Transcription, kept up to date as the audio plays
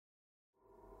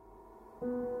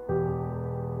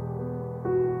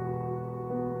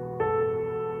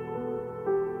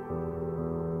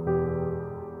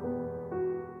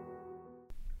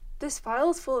This file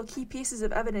is full of key pieces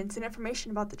of evidence and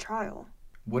information about the trial.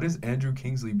 What is Andrew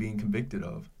Kingsley being convicted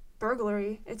of?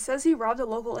 Burglary. It says he robbed a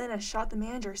local inn and shot the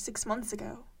manager 6 months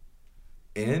ago.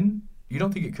 Inn? You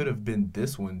don't think it could have been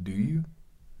this one, do you?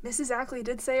 Mrs. Ackley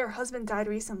did say her husband died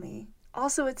recently.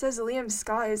 Also, it says Liam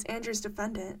Scott is Andrew's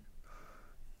defendant.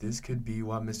 This could be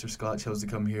why Mr. Scott chose to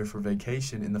come here for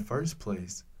vacation in the first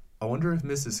place. I wonder if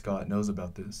Mrs. Scott knows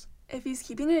about this. If he's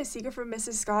keeping it a secret from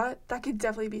Mrs. Scott, that could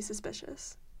definitely be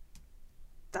suspicious.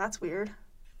 That's weird.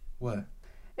 What?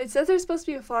 It says there's supposed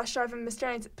to be a flash drive in Mr.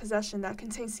 Knight's possession that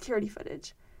contains security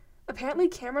footage. Apparently,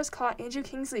 cameras caught Andrew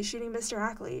Kingsley shooting Mr.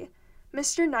 Ackley.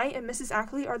 Mr. Knight and Mrs.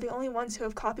 Ackley are the only ones who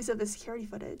have copies of the security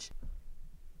footage.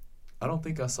 I don't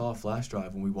think I saw a flash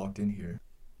drive when we walked in here.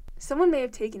 Someone may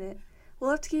have taken it.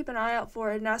 We'll have to keep an eye out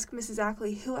for it and ask Mrs.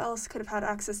 Ackley who else could have had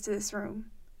access to this room.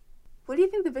 What do you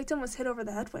think the victim was hit over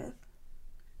the head with?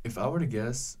 If I were to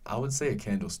guess, I would say a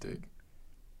candlestick.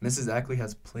 Mrs. Ackley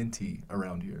has plenty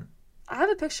around here. I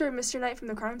have a picture of Mr. Knight from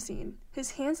the crime scene.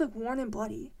 His hands look worn and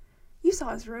bloody. You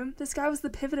saw his room. This guy was the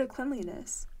pivot of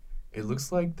cleanliness. It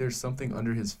looks like there's something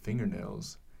under his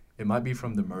fingernails. It might be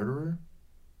from the murderer.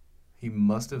 He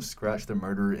must have scratched the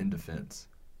murderer in defense.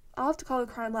 I'll have to call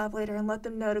the crime lab later and let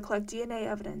them know to collect DNA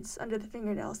evidence under the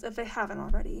fingernails if they haven't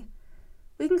already.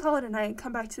 We can call it a night and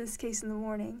come back to this case in the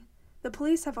morning. The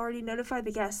police have already notified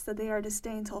the guests that they are to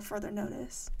stay until further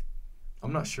notice.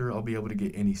 I'm not sure I'll be able to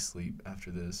get any sleep after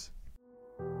this.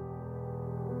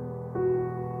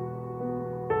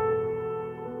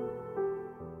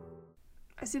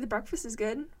 I see the breakfast is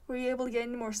good. Were you able to get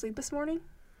any more sleep this morning?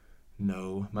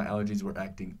 No, my allergies were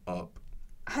acting up.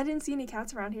 I didn't see any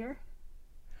cats around here.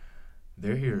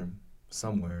 They're here,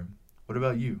 somewhere. What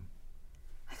about you?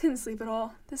 I couldn't sleep at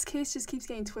all. This case just keeps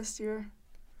getting twistier.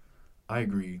 I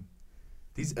agree.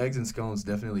 These eggs and scones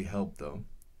definitely help, though.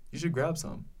 You should grab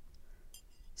some.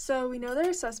 So, we know that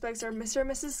our suspects are Mr. and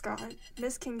Mrs. Scott,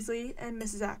 Miss Kingsley, and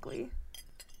Mrs. Ackley.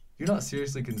 You're not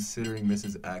seriously considering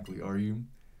Mrs. Ackley, are you?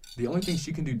 The only thing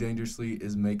she can do dangerously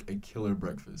is make a killer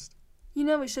breakfast. You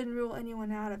know we shouldn't rule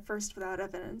anyone out at first without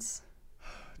evidence.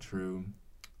 True.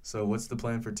 So what's the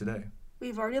plan for today?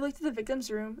 We've already looked at the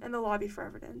victim's room and the lobby for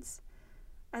evidence.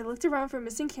 I looked around for a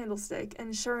missing candlestick,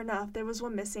 and sure enough, there was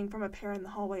one missing from a pair in the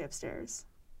hallway upstairs.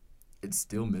 It's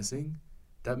still missing?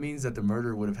 That means that the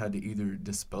murderer would have had to either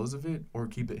dispose of it or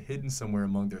keep it hidden somewhere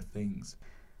among their things.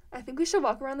 I think we should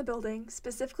walk around the building,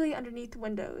 specifically underneath the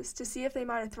windows, to see if they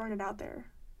might have thrown it out there.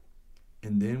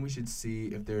 And then we should see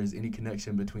if there is any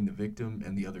connection between the victim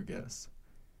and the other guests.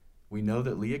 We know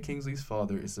that Leah Kingsley's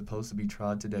father is supposed to be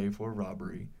tried today for a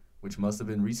robbery, which must have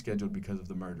been rescheduled because of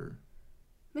the murder.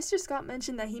 Mr. Scott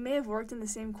mentioned that he may have worked in the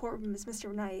same courtroom as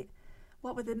Mr. Knight,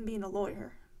 what with him being a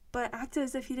lawyer, but acted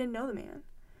as if he didn't know the man.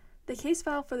 The case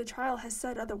file for the trial has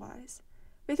said otherwise.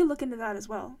 We could look into that as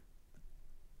well.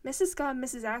 Mrs. Scott and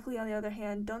Mrs. Ackley, on the other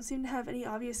hand, don't seem to have any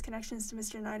obvious connections to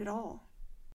Mr. Knight at all.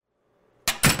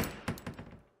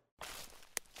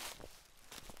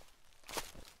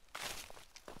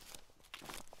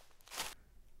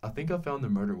 I think I found the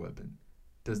murder weapon.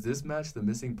 Does this match the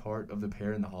missing part of the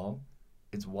pair in the hall?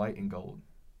 It's white and gold.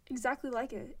 Exactly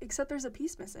like it, except there's a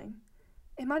piece missing.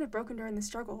 It might have broken during the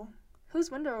struggle.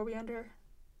 Whose window are we under?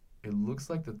 It looks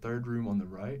like the third room on the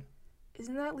right.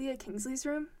 Isn't that Leah Kingsley's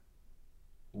room?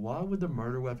 Why would the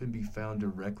murder weapon be found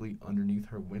directly underneath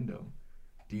her window?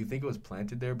 Do you think it was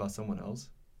planted there by someone else?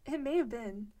 It may have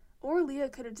been. Or Leah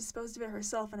could have disposed of it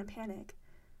herself in a panic.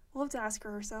 We'll have to ask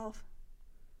her herself.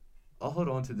 I'll hold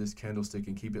on to this candlestick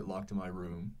and keep it locked in my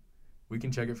room. We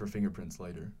can check it for fingerprints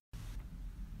later.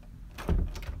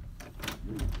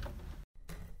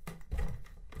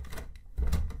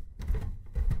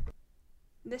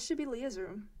 This should be Leah's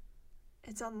room.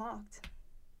 It's unlocked.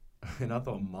 And I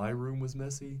thought my room was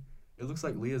messy. It looks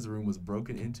like Leah's room was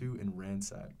broken into and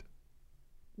ransacked.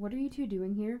 What are you two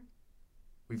doing here?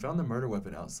 We found the murder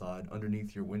weapon outside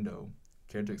underneath your window.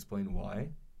 Care to explain why?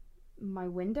 My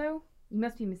window? You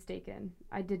must be mistaken.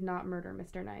 I did not murder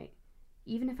Mr. Knight.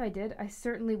 Even if I did, I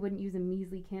certainly wouldn't use a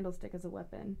measly candlestick as a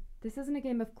weapon. This isn't a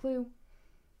game of Clue.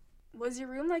 Was your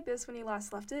room like this when you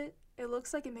last left it? It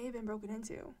looks like it may have been broken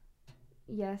into.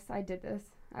 Yes, I did this.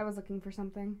 I was looking for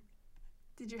something.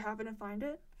 Did you happen to find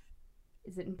it?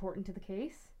 Is it important to the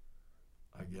case?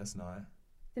 I guess not.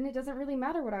 Then it doesn't really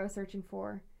matter what I was searching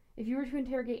for. If you were to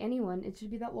interrogate anyone, it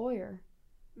should be that lawyer.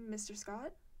 Mr.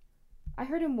 Scott? I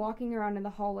heard him walking around in the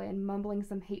hallway and mumbling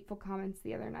some hateful comments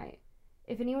the other night.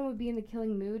 If anyone would be in the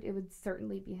killing mood, it would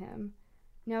certainly be him.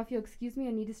 Now, if you'll excuse me,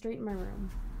 I need to straighten my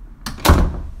room.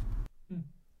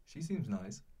 She seems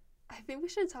nice. I think we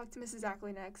should talk to Mrs.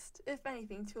 Ackley next, if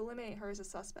anything, to eliminate her as a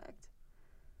suspect.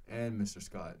 And Mr.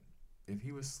 Scott. If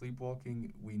he was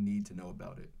sleepwalking, we need to know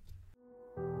about it.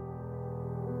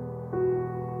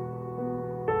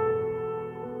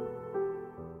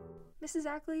 Mrs.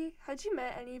 Ackley, had you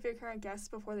met any of your current guests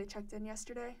before they checked in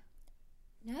yesterday?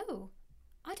 No,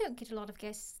 I don't get a lot of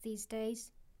guests these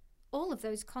days. All of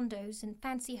those condos and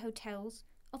fancy hotels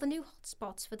are the new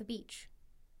hotspots for the beach.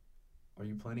 Are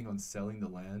you planning on selling the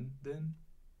land, then?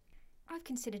 I've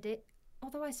considered it,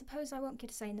 although I suppose I won't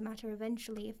get a say in the matter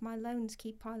eventually if my loans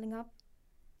keep piling up.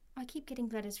 I keep getting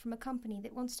letters from a company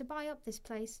that wants to buy up this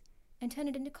place and turn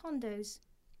it into condos.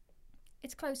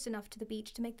 It's close enough to the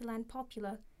beach to make the land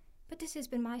popular, but this has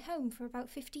been my home for about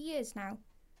 50 years now.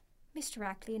 Mr.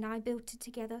 Ackley and I built it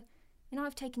together, and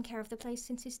I've taken care of the place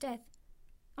since his death.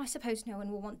 I suppose no one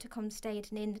will want to come stay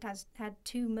at an inn that has had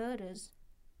 2 murders.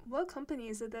 What company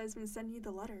is it that has been sending you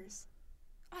the letters?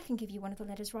 I can give you one of the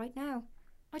letters right now.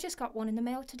 I just got one in the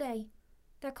mail today.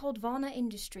 They're called Varna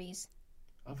Industries.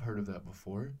 I've heard of that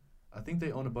before. I think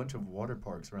they own a bunch of water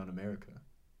parks around America.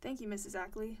 Thank you, Mrs.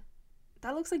 Ackley.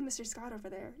 That looks like Mr. Scott over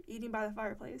there, eating by the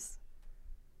fireplace.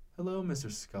 Hello,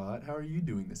 Mr. Scott. How are you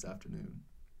doing this afternoon?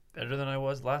 Better than I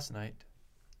was last night.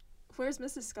 Where's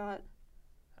Mrs. Scott?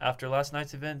 After last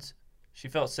night's events, she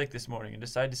felt sick this morning and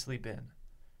decided to sleep in.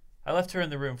 I left her in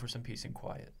the room for some peace and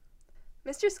quiet.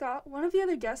 Mr. Scott, one of the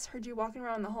other guests heard you walking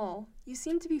around the hall. You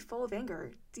seem to be full of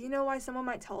anger. Do you know why someone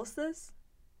might tell us this?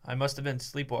 I must have been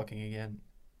sleepwalking again.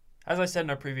 As I said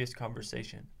in our previous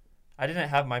conversation, I didn't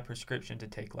have my prescription to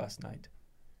take last night.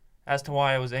 As to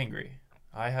why I was angry,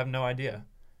 I have no idea.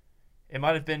 It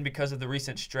might have been because of the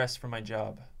recent stress from my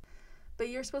job. But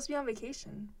you're supposed to be on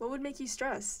vacation. What would make you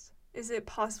stressed? Is it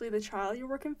possibly the trial you're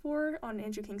working for on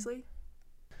Andrew Kingsley?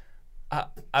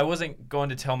 I wasn't going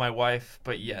to tell my wife,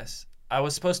 but yes, I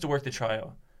was supposed to work the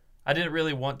trial. I didn't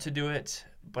really want to do it,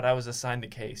 but I was assigned the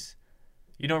case.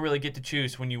 You don't really get to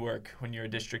choose when you work when you're a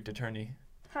district attorney.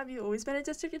 Have you always been a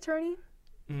district attorney?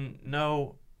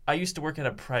 No, I used to work at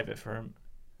a private firm.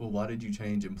 Well, why did you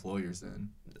change employers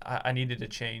then? I needed a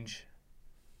change.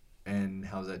 And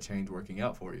how's that change working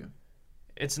out for you?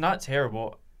 It's not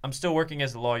terrible. I'm still working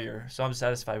as a lawyer, so I'm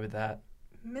satisfied with that.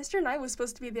 Mr. Knight was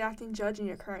supposed to be the acting judge in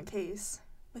your current case.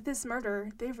 With this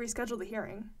murder, they've rescheduled the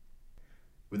hearing.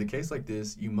 With a case like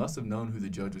this, you must have known who the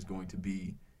judge was going to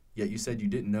be, yet you said you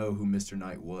didn't know who Mr.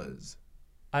 Knight was.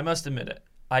 I must admit it.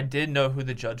 I did know who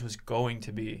the judge was going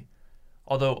to be.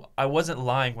 Although I wasn't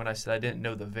lying when I said I didn't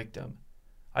know the victim.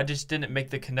 I just didn't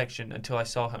make the connection until I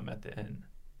saw him at the inn.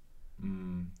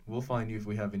 We'll find you if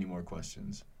we have any more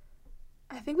questions.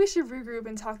 I think we should regroup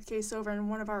and talk the case over in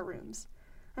one of our rooms.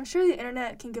 I'm sure the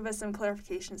internet can give us some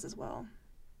clarifications as well.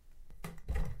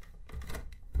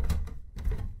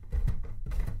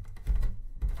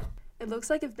 It looks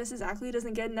like if Mrs. Ackley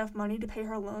doesn't get enough money to pay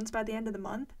her loans by the end of the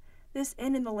month, this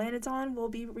inn and the land it's on will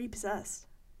be repossessed.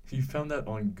 You found that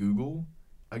on Google?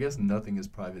 I guess nothing is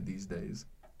private these days.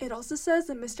 It also says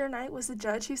that Mr. Knight was the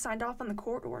judge who signed off on the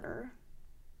court order.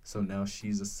 So now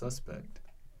she's a suspect.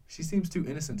 She seems too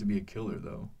innocent to be a killer,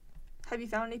 though. Have you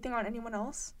found anything on anyone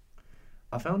else?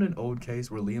 I found an old case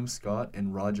where Liam Scott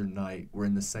and Roger Knight were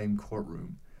in the same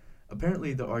courtroom.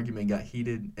 Apparently, the argument got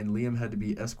heated, and Liam had to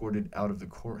be escorted out of the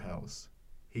courthouse.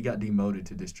 He got demoted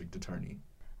to district attorney.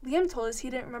 Liam told us he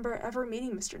didn't remember ever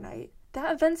meeting Mr. Knight.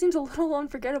 That event seems a little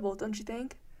unforgettable, don't you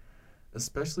think?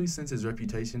 Especially since his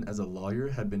reputation as a lawyer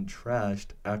had been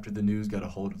trashed after the news got a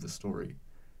hold of the story.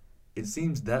 It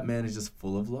seems that man is just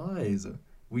full of lies.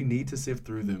 We need to sift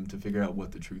through them to figure out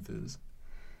what the truth is.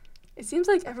 It seems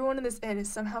like everyone in this inn is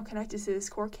somehow connected to this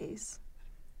court case.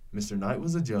 Mr. Knight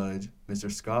was a judge,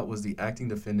 Mr. Scott was the acting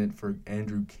defendant for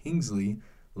Andrew Kingsley,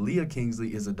 Leah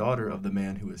Kingsley is a daughter of the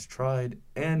man who was tried,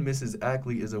 and Mrs.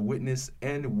 Ackley is a witness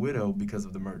and widow because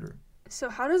of the murder. So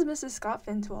how does Mrs. Scott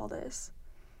fit into all this?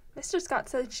 Mr. Scott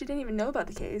said she didn't even know about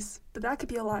the case, but that could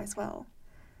be a lie as well.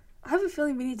 I have a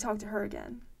feeling we need to talk to her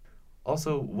again.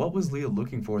 Also, what was Leah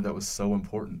looking for that was so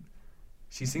important?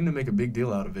 She seemed to make a big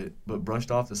deal out of it, but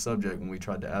brushed off the subject when we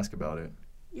tried to ask about it.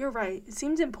 You're right. It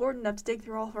seemed important enough to dig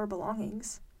through all of our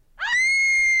belongings.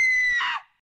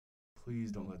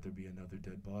 Please don't let there be another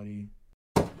dead body.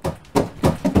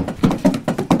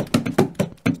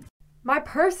 My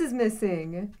purse is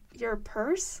missing. Your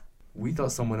purse? We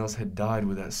thought someone else had died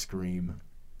with that scream.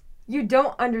 You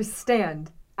don't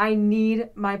understand. I need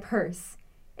my purse.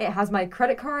 It has my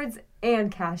credit cards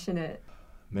and cash in it.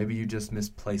 Maybe you just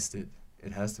misplaced it.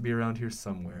 It has to be around here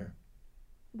somewhere.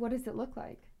 What does it look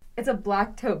like? It's a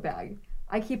black tote bag.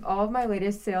 I keep all of my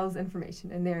latest sales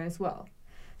information in there as well.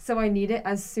 So I need it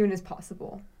as soon as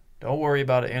possible. Don't worry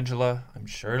about it, Angela. I'm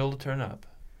sure it'll turn up.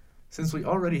 Since we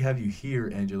already have you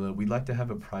here, Angela, we'd like to have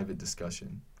a private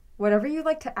discussion. Whatever you'd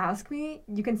like to ask me,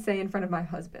 you can say in front of my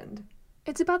husband.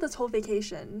 It's about this whole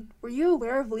vacation. Were you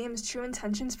aware of Liam's true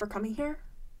intentions for coming here?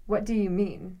 What do you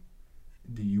mean?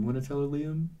 Do you want to tell her,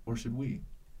 Liam, or should we?